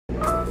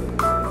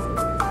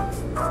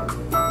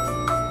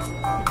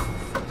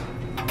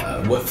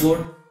what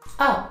floor?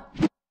 Oh.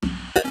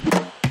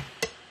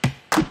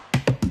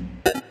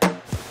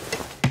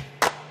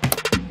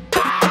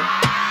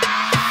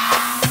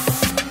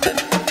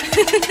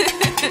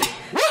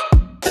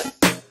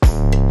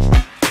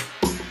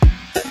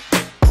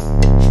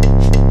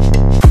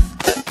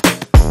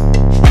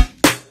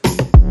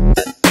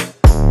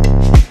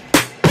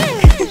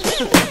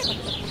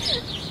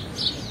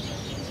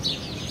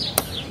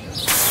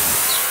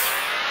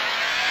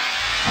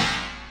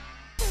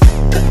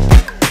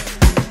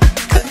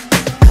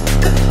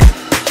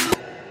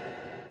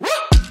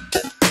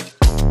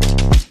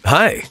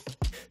 Hi!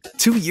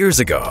 2 years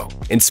ago,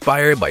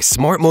 inspired by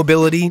smart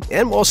mobility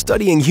and while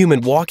studying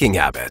human walking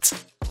habits,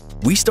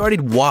 we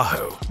started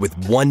WAHU with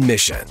one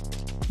mission: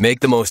 make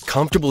the most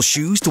comfortable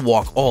shoes to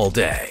walk all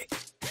day.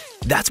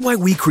 That's why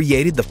we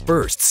created the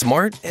first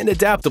smart and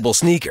adaptable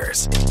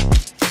sneakers.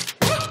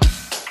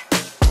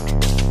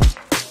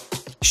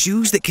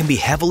 Shoes that can be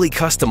heavily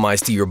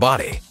customized to your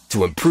body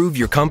to improve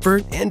your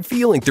comfort and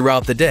feeling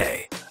throughout the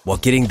day while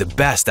getting the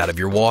best out of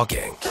your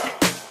walking.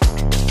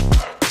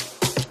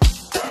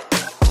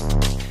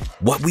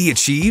 What we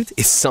achieved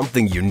is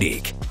something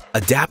unique: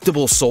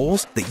 adaptable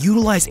soles that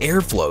utilize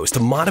airflows to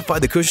modify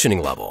the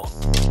cushioning level.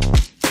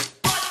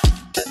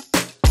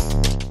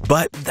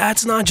 But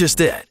that's not just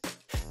it.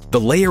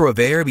 The layer of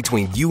air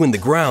between you and the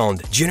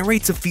ground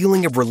generates a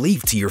feeling of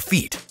relief to your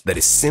feet that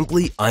is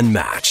simply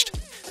unmatched.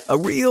 A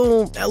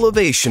real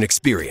elevation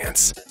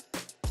experience.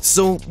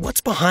 So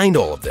what's behind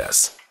all of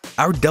this?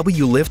 Our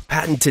W-Lift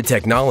patented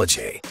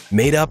technology,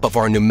 made up of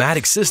our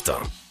pneumatic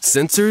system,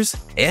 sensors,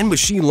 and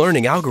machine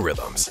learning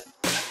algorithms.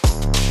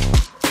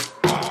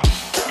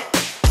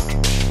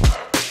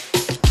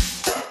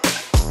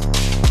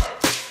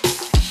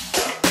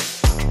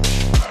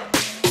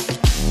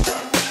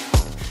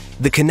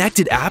 The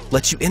connected app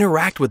lets you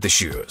interact with the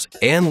shoes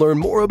and learn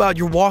more about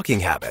your walking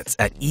habits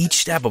at each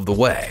step of the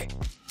way.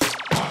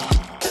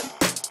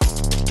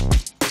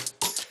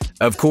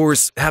 Of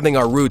course, having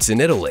our roots in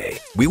Italy,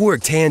 we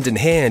worked hand in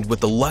hand with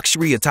the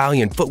luxury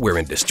Italian footwear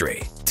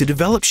industry to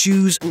develop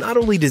shoes not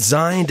only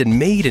designed and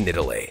made in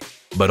Italy,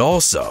 but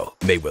also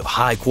made with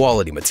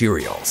high-quality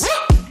materials.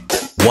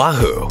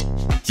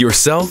 WAHU.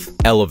 Yourself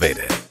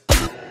elevated.